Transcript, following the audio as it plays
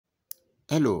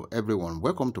Hello everyone,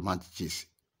 welcome to Mathgist.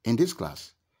 In this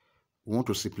class, we want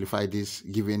to simplify this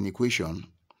given equation: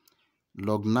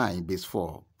 log 9 base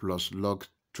 4 plus log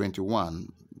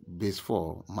 21 base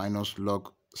 4 minus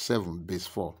log 7 base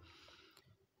 4.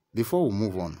 Before we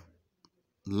move on,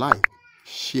 like,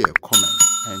 share, comment,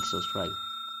 and subscribe.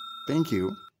 Thank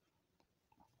you.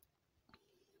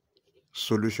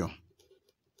 Solution.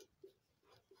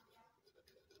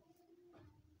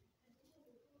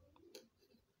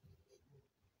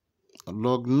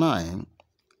 Log 9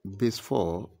 base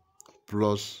 4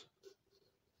 plus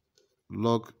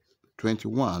log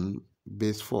 21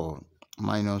 base 4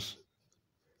 minus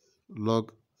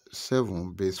log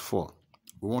 7 base 4.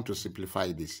 We want to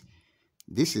simplify this.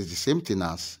 This is the same thing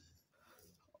as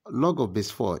log of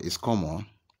base 4 is common.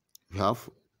 We have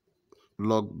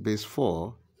log base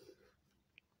 4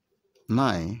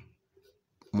 9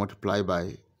 multiplied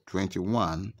by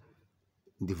 21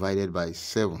 divided by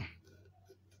 7.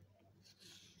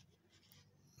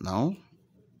 Now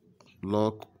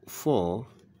log 4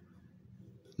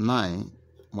 9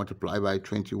 multiplied by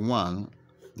 21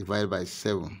 divided by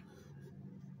 7.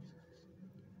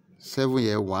 7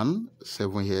 here 1,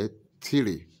 7 here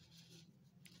 3.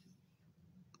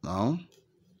 Now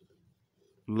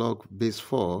log base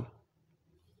 4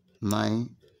 9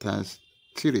 times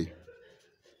 3.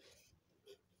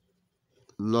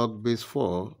 Log base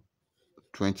 4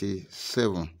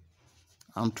 27,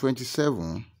 and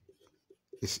 27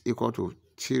 is equal to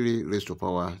 3 raised to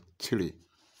power 3.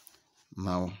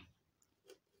 Now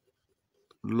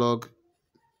log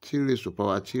 3 raised to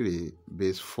power 3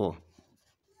 base 4.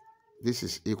 This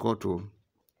is equal to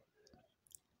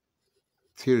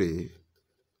 3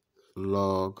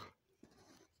 log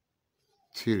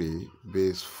 3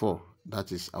 base 4.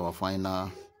 That is our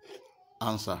final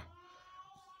answer.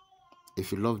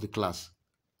 If you love the class,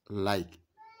 like,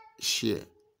 share,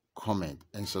 comment,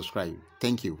 and subscribe.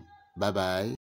 Thank you. Bye-bye.